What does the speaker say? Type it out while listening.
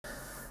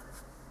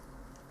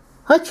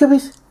Hi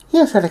Cubies,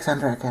 here's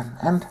Alexander again,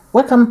 and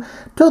welcome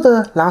to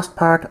the last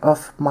part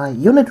of my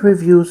unit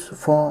reviews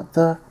for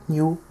the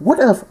new Wood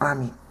Elf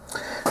army.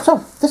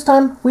 So, this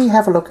time we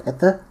have a look at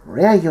the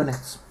rare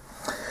units.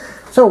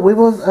 So, we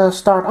will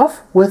start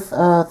off with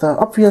the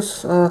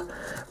obvious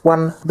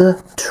one,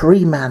 the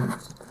Tree Man.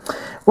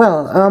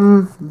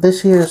 Well,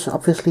 this here is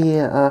obviously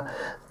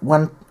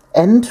one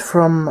end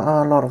from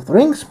Lord of the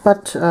Rings,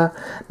 but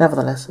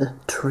nevertheless a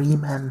Tree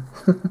Man.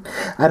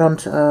 I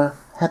don't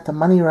had the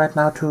money right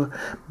now to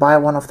buy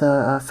one of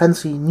the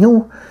fancy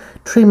new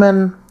Tree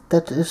Men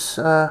that is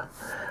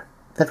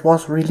that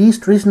was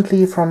released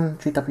recently from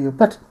GW.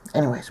 But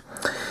anyways,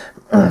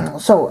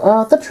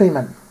 so the Tree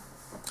Man.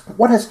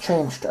 What has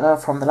changed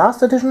from the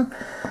last edition?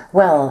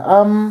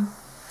 Well,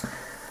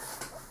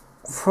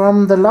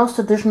 from the last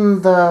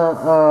edition,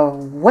 the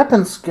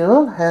weapon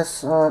skill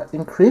has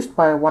increased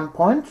by 1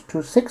 point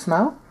to 6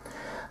 now.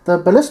 The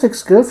ballistic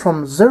skill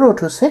from 0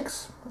 to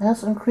 6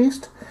 has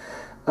increased.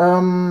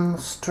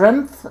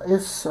 Strength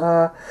is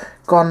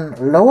gone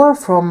lower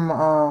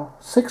from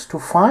 6 to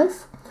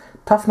 5.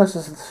 Toughness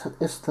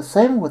is the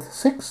same with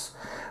 6.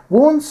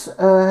 Wounds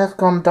has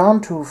gone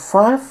down to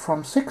 5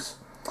 from 6.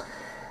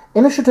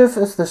 Initiative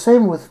is the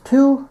same with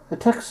 2.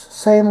 Attacks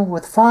same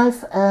with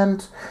 5.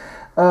 And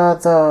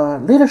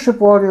the leadership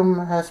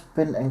volume has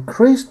been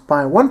increased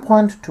by 1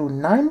 point to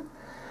 9.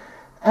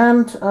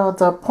 And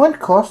the point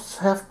costs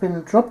have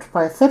been dropped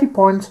by 30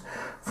 points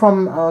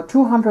from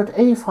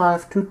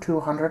 285 to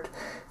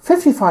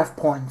 255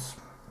 points.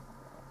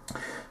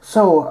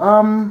 So,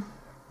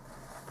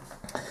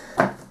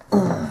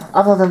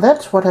 other than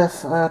that, what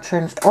has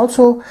changed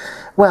also?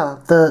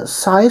 Well, the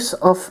size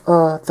of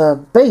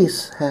the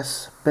base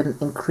has been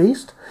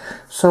increased.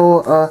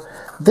 So,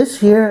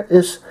 this here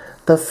is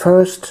the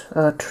first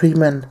Tree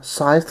Man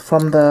size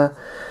from the,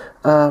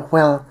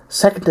 well,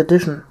 second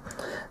edition.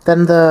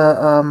 Then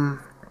the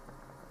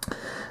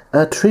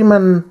Tree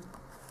Man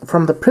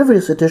from the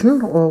previous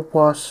edition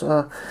was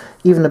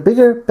even a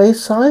bigger base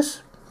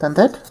size than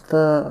that,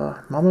 the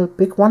normal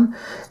big one.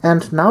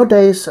 And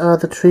nowadays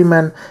the Tree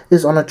Man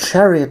is on a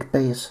chariot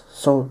base,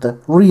 so the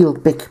real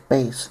big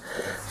base.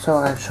 So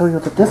I'll show you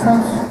the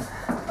difference.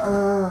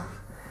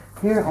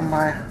 Here on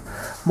my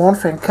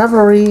Mornfang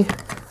Cavalry,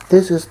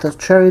 this is the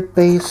chariot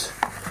base.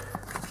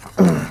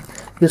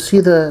 You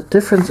see the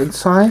difference in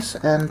size,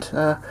 and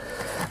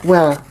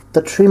well,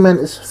 the Tree Man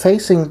is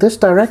facing this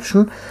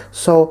direction,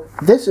 so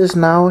this is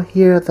now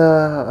here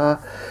the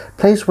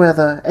place where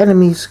the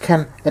enemies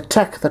can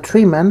attack the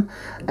Tree Man.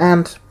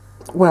 And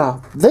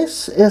well,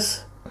 this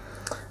is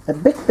a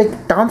big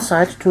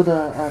downside to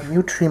the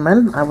new Tree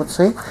Man, I would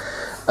say.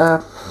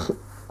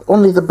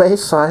 Only the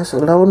base size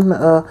alone,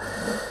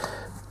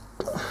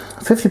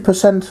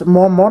 50%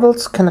 more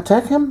models can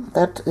attack him.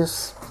 That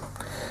is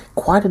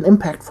quite an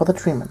impact for the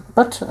Tree Man.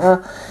 But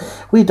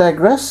we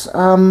digress.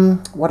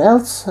 What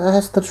else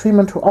has the Tree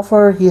Man to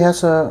offer? He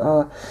has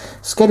a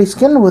scaly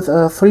skin with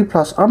a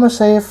 3+ armor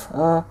save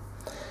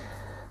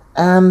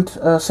and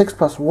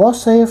 6+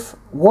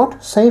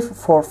 ward save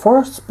for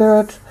Forest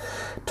Spirit,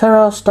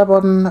 Terror,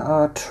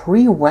 Stubborn,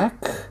 Tree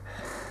Whack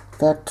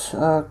that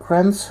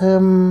grants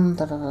him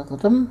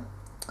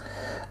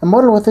a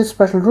model with this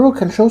special rule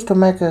can choose to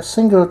make a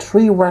single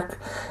Tree Whack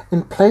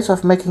in place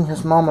of making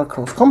his normal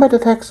close combat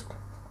attacks.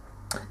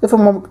 If a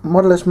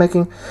model is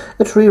making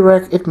a Tree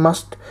Whack, it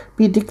must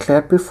be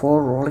declared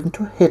before rolling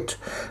to hit.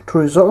 To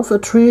resolve a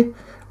Tree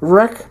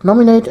Whack,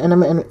 nominate an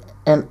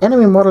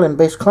enemy model in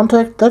base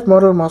contact. That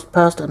model must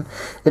pass an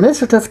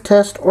initiative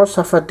test or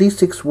suffer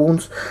d6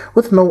 wounds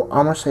with no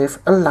armor save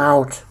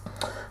allowed.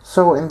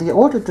 So in the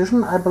old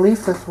edition, I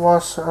believe this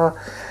was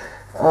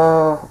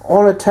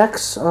all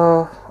attacks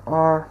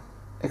are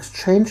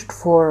exchanged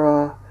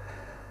for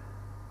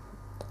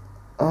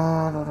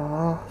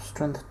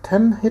strength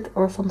 10 hit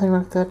or something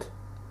like that.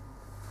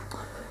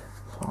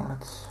 So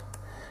let's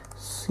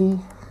see.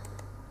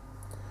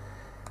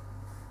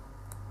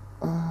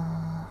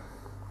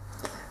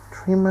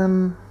 Tree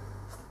Man.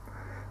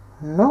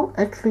 No,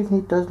 actually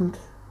he doesn't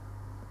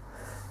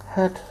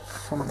had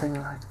something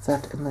like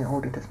that in the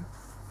old edition.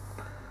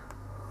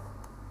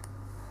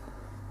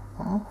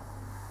 Oh,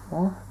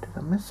 or did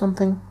I miss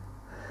something?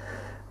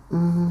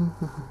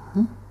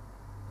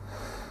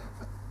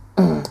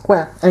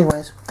 Well,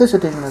 anyways, this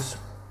edition is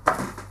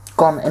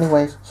gone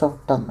anyways, so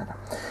it doesn't matter.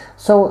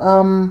 So,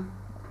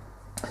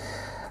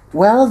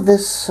 well,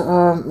 this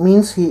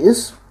means he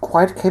is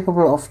quite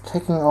capable of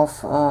taking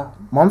off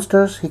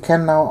monsters. He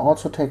can now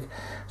also take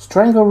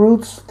Strangle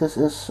Roots. This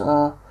is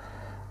a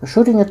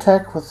shooting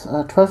attack with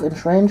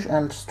 12-inch range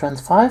and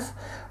strength 5,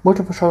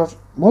 multiple shots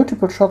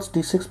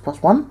d6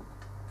 + 1.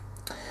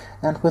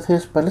 And with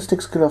his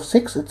ballistic skill of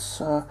 6,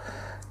 it's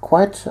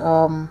quite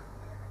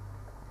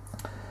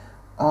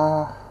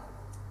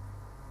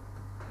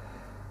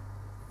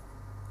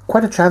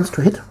quite a chance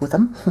to hit with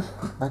them.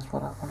 That's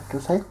what I wanted to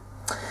say.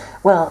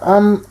 Well,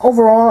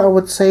 overall I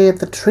would say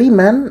the Tree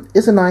Man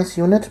is a nice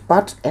unit,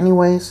 but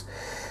anyways,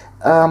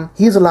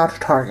 he is a large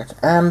target,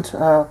 and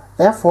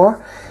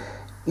therefore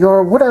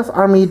your Wood Elf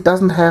army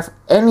doesn't have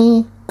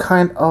any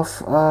kind of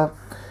how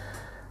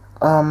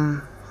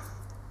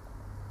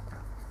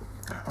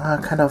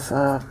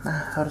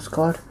it's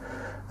called,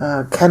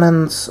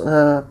 cannons,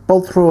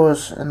 bolt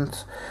throwers,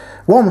 and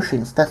war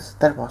machines.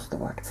 That was the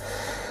word.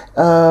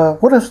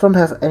 Wood elves don't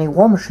have any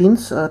war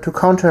machines to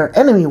counter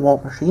enemy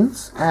war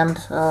machines, and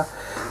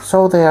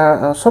so they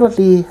are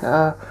solidly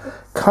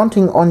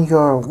counting on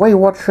your way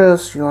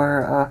watchers,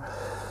 your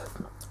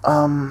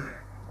how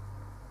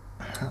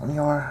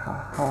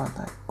are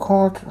they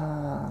called?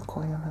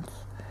 Core units.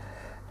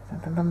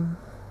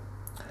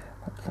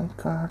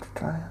 Guard,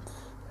 Giants.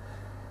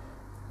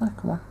 Oh,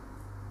 come on.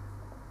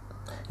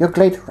 Your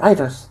Glade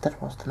Riders,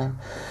 that was the name.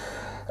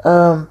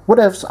 Wood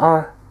elves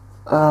are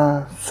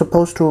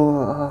supposed to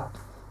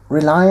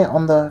rely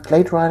on the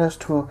Glade Riders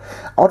to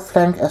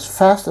outflank as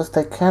fast as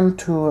they can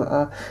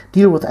to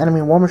deal with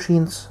enemy war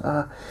machines,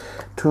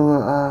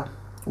 to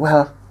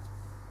well,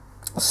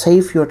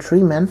 save your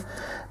tree men.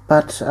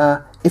 But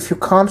if you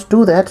can't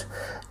do that,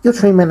 your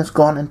tree man is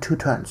gone in 2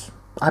 turns.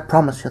 I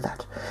promise you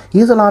that.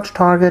 He's a large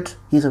target.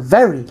 He's a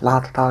very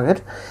large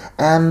target,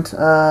 and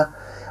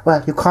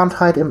well, you can't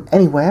hide him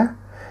anywhere.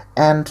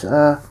 And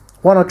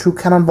 1 or 2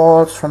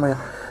 cannonballs from a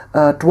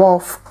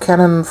dwarf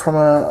cannon, from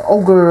a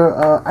ogre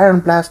iron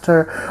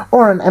blaster,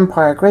 or an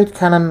empire great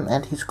cannon,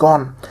 and he's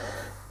gone.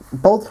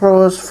 Bolt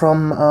throwers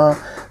from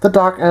the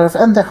dark elf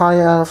and the high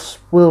elves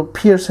will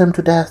pierce him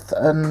to death,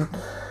 and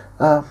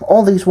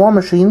all these war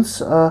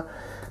machines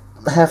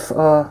have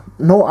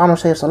no armor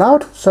saves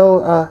allowed,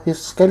 so his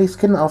scaly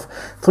skin of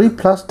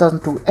 3+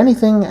 doesn't do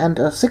anything, and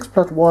a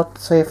 6+ ward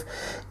save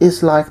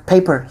is like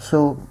paper,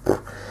 so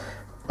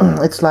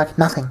it's like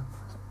nothing.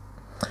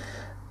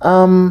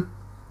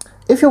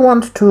 If you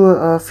want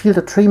to field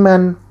a tree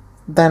man,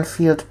 then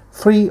field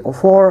 3 or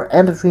 4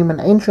 and a tree man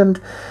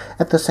ancient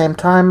at the same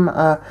time.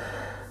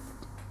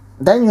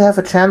 Then you have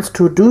a chance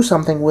to do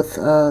something with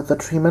the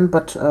tree man,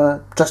 but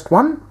just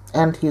 1,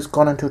 and he's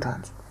gone in 2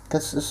 turns.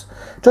 This is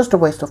just a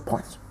waste of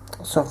points.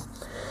 So,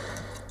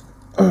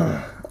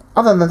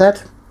 other than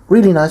that,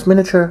 really nice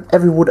miniature.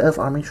 Every wood elf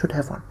army should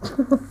have one.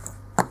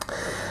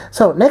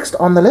 So, next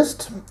on the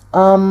list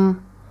are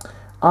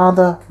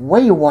the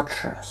Way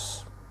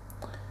Watchers.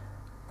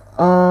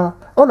 Oh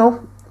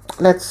no,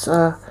 let's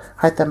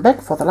hide them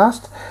back for the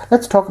last.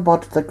 Let's talk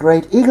about the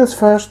Great Eagles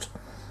first.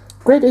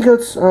 Great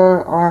Eagles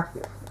are,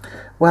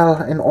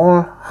 well, in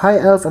all High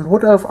Elf and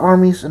Wood Elf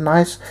armies, a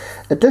nice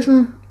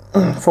addition.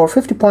 For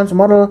 50 points a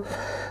model,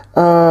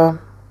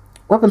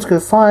 weapon skill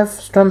 5,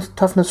 strength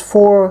toughness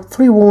 4,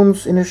 3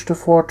 wounds, initiative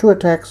 4, 2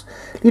 attacks,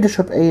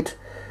 leadership 8,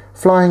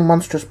 flying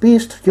monstrous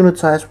beast, unit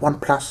size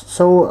 1+.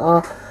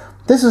 So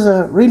this is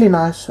a really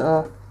nice,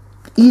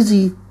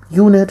 easy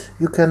unit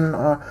you can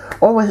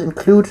always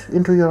include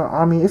into your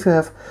army if you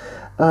have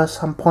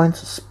some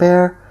points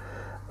spare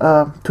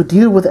to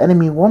deal with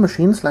enemy war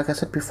machines, like I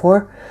said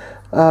before,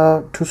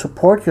 to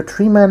support your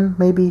tree men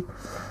maybe.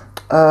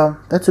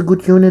 That's a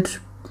good unit.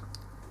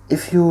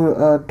 If you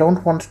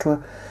don't want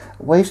to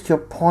waste your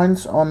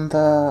points on the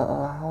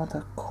how are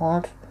they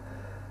called?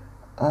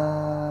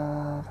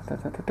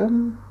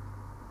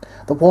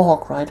 The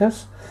Warhawk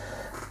Riders,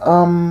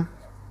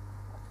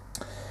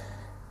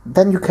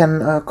 then you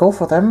can go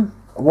for them.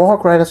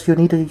 Warhawk Riders, you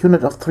need a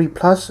unit of 3+.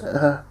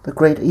 The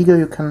Great Eagle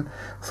you can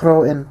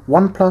throw in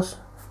 1+.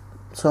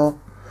 So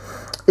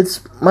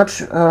it's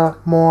much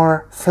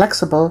more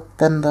flexible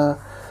than the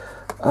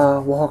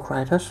Warhawk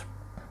Riders.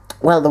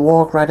 Well, the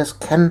Warhawk Riders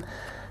can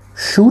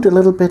shoot a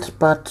little bit,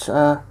 but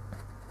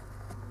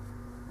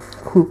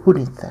who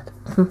needs that?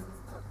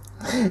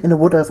 In a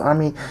Wood Elf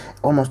army,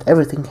 almost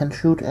everything can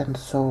shoot, and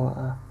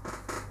so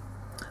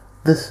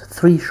this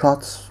 3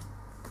 shots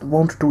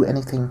won't do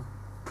anything.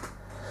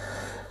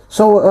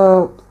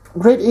 So,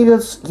 Great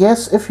Eagles,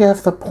 yes, if you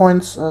have the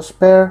points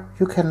spare,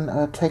 you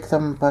can take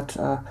them, but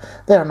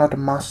they are not a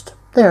must.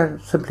 They are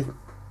simply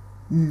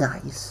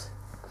nice.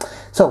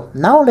 So,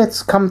 now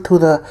let's come to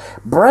the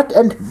bread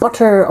and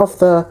butter of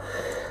the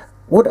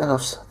Wood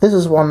Elves. This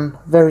is one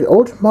very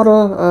old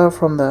model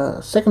from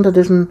the 2nd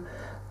edition,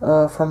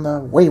 from the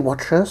Way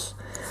Watchers.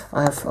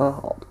 I have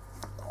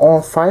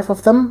all 5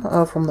 of them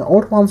from the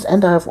old ones,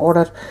 and I have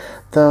ordered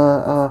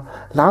the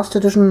last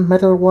edition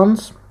metal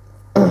ones.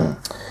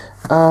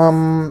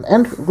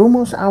 And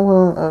rumors I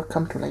will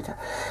come to later.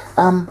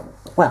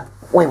 Well,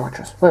 Way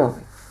Watchers, where were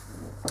we?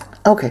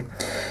 Okay.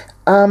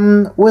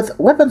 With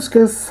weapon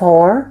skill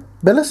 4,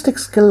 ballistic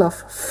skill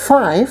of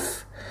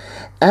 5,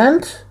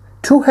 and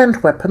 2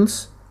 hand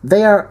weapons,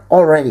 they are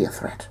already a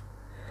threat.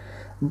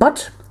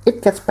 But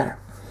it gets better.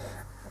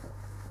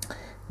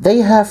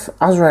 They have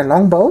Azrael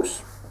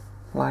longbows,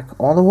 like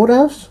all the Wood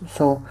Elves,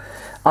 so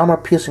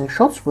armor-piercing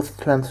shots with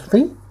strength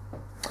 3.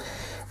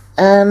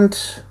 And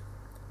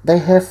they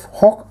have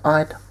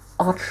hawk-eyed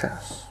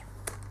archers.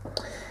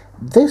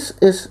 This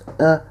is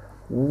a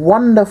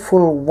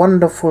wonderful,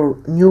 wonderful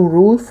new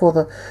rule for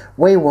the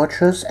Way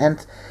Watchers,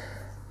 and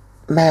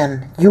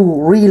man, you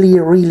really,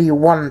 really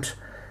want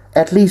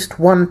at least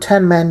one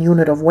 10-man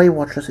unit of Way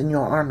Watchers in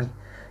your army.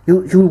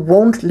 You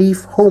won't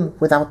leave home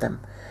without them.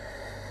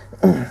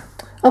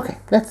 Okay,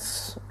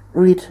 let's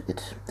read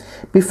it.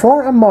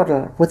 Before a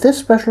model with this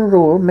special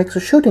rule makes a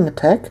shooting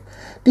attack,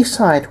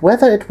 decide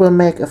whether it will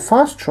make a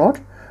fast shot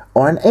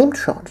or an aimed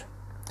shot.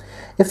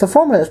 If the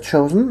former is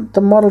chosen,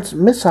 the model's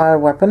missile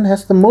weapon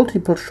has the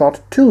multiple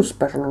shot 2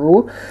 special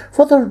rule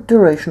for the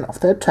duration of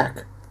the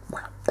attack.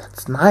 Well,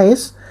 that's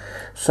nice.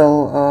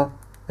 So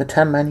a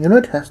 10-man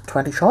unit has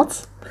 20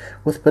 shots.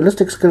 With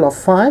ballistic skill of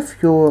 5,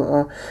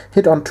 you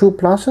hit on 2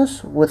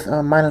 pluses with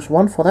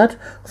 -1 for that.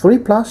 3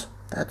 plus,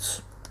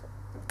 that's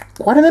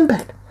quite an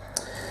impact.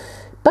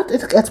 But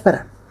it gets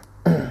better.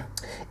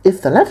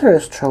 If the latter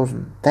is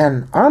chosen,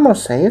 then armor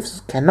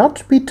saves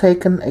cannot be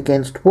taken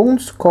against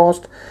wounds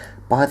caused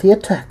by the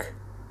attack.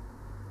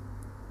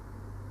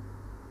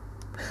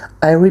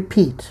 I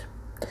repeat,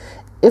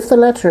 if the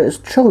latter is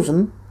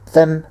chosen,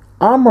 then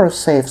armor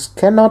saves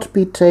cannot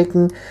be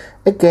taken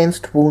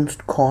against wounds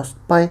caused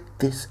by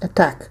this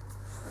attack.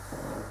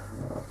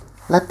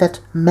 Let that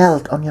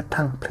melt on your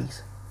tongue,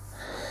 please.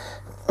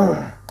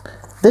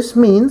 This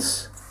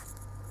means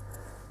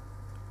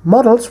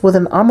models with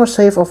an armor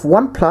save of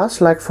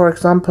 1+, like for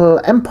example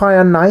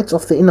Empire Knights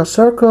of the Inner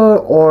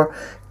Circle or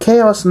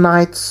Chaos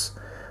Knights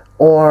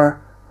or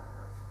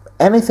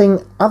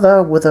anything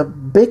other with a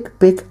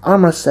big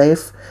armor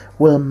save,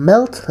 will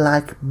melt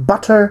like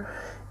butter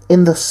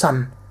in the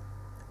sun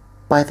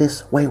by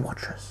these Way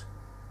Watchers.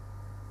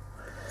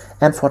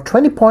 And for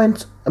 20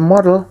 points a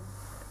model,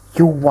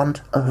 you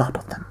want a lot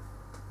of them.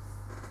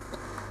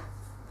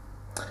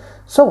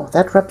 So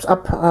that wraps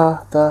up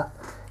the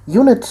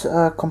unit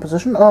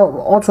composition.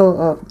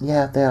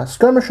 Yeah, they are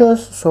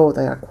skirmishers, so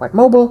they are quite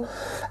mobile,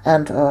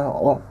 and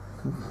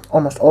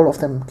almost all of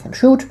them can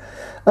shoot.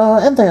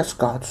 And they are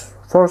scouts.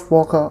 Forest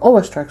walker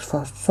always strikes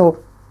first, so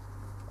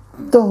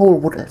the whole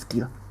wood elf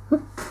deal.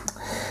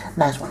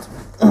 Nice ones.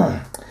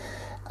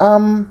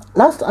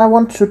 Last, I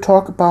want to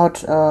talk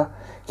about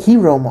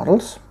hero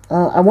models.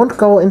 I won't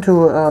go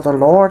into the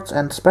lords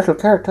and special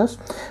characters,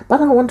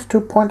 but I want to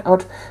point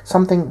out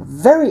something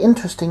very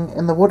interesting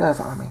in the Wood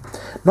Elf army.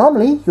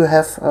 Normally you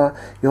have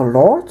your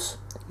lords,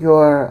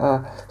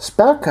 your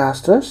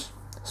spellcasters,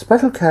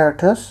 special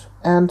characters,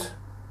 and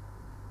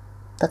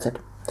that's it.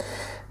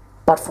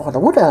 But for the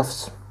Wood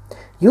Elves,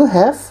 you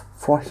have,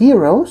 for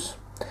heroes,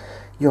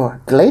 your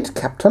Glade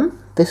Captain.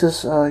 This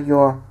is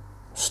your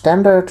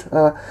standard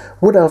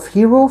Wood Elf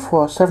hero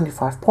for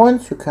 75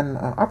 points. You can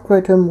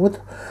upgrade him with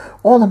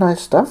all the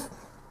nice stuff.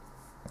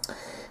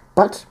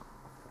 But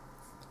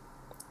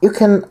you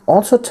can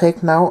also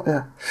take now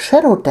a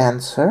Shadow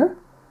Dancer,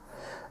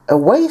 a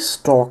Way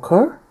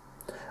Stalker,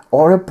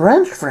 or a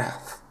Branch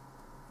Wrath.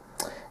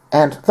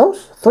 And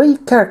those 3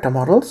 character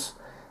models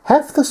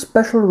have the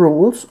special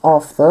rules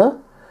of the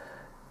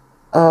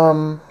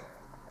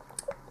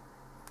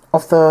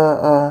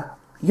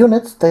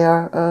units they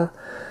are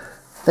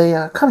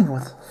coming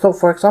with. So,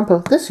 for example,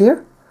 this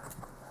here,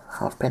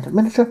 half-painted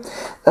miniature,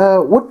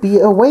 would be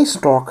a Way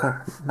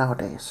Stalker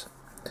nowadays.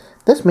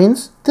 This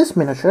means this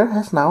miniature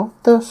has now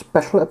the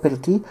special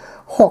ability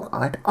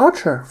Hawk-Eyed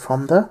Archer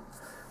from the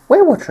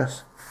Way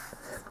Watchers.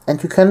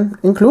 And you can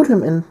include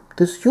him in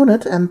this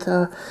unit, and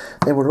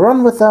they will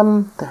run with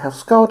them. They have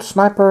Scout,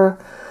 Sniper,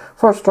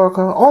 Forest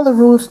Stalker, all the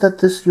rules that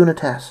this unit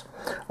has.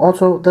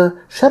 Also, the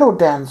Shadow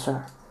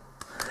Dancer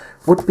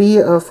would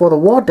be for the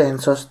War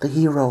Dancers, the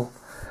hero.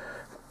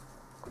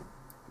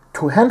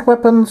 2 hand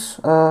weapons.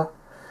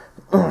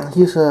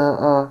 He's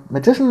a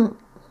magician,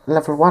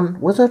 level 1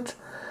 wizard.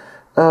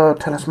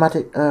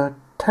 Talismanic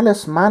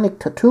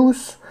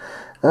tattoos.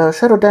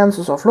 Shadow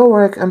dances of low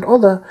rank, and all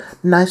the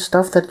nice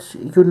stuff that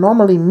you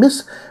normally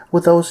miss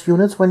with those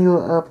units when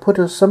you put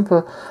a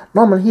simple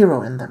normal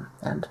hero in them.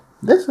 And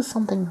this is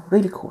something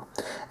really cool.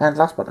 And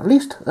last but not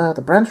least,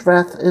 the Branch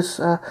Wrath is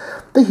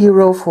the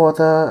hero for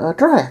the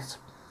Dryads.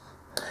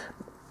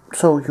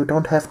 So you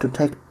don't have to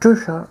take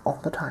Drusha all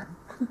the time.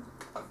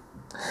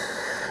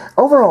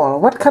 Overall,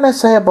 what can I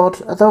say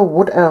about the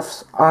Wood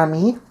Elves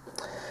army?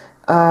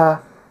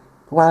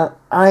 Well,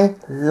 I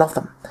love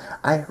them.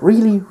 I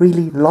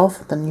really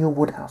love the new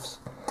Wood Elves.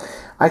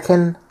 I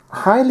can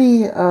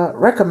highly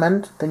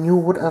recommend the new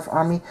Wood Elf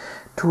army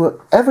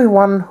to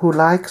everyone who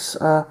likes,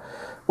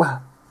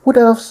 well, Wood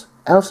Elves,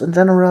 elves in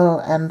general,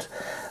 and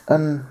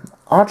an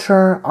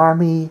archer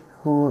army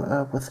who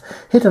with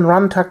hit and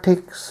run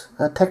tactics,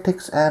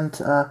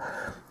 and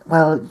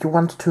well, you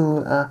want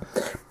to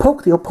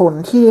poke the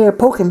opponent here,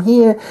 poke him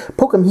here,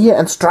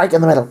 and strike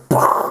in the middle.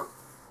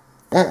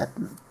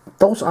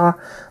 Those are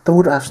the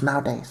Wood Elves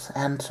nowadays.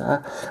 And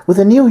with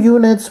the new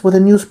units, with the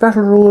new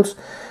special rules,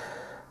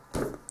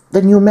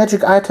 the new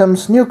magic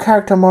items, new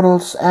character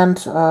models,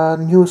 and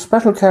new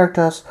special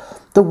characters,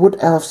 the Wood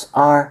Elves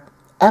are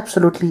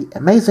absolutely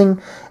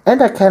amazing.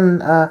 And I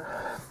can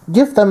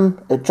give them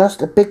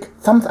just a big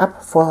thumbs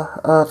up for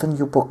the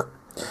new book.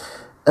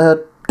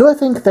 Do I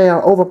think they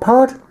are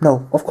overpowered?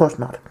 No, of course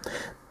not.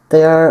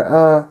 They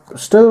are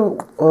still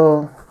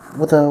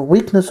with the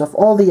weakness of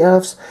all the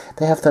elves.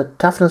 They have the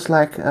toughness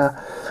like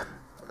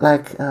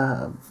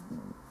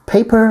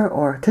paper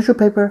or tissue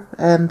paper,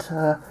 and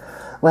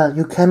well,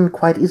 you can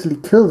quite easily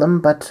kill them,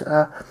 but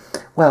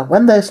well,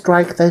 when they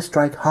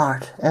strike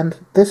hard, and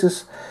this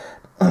is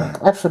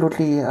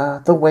absolutely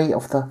the way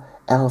of the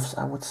elves,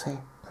 I would say.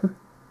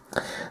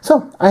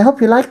 So, I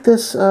hope you like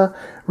this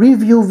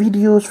review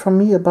videos from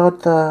me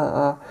about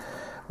the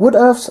wood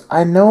elves.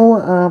 I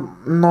know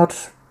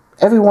not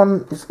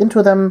everyone is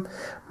into them.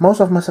 Most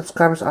of my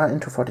subscribers are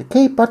into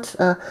 40k, but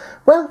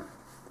well,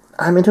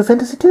 I'm into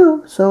fantasy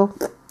too, so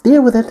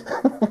deal with it.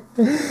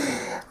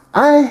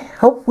 I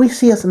hope we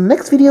see us in the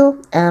next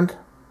video, and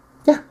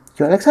yeah,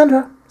 you're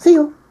Alexandra. See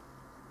you!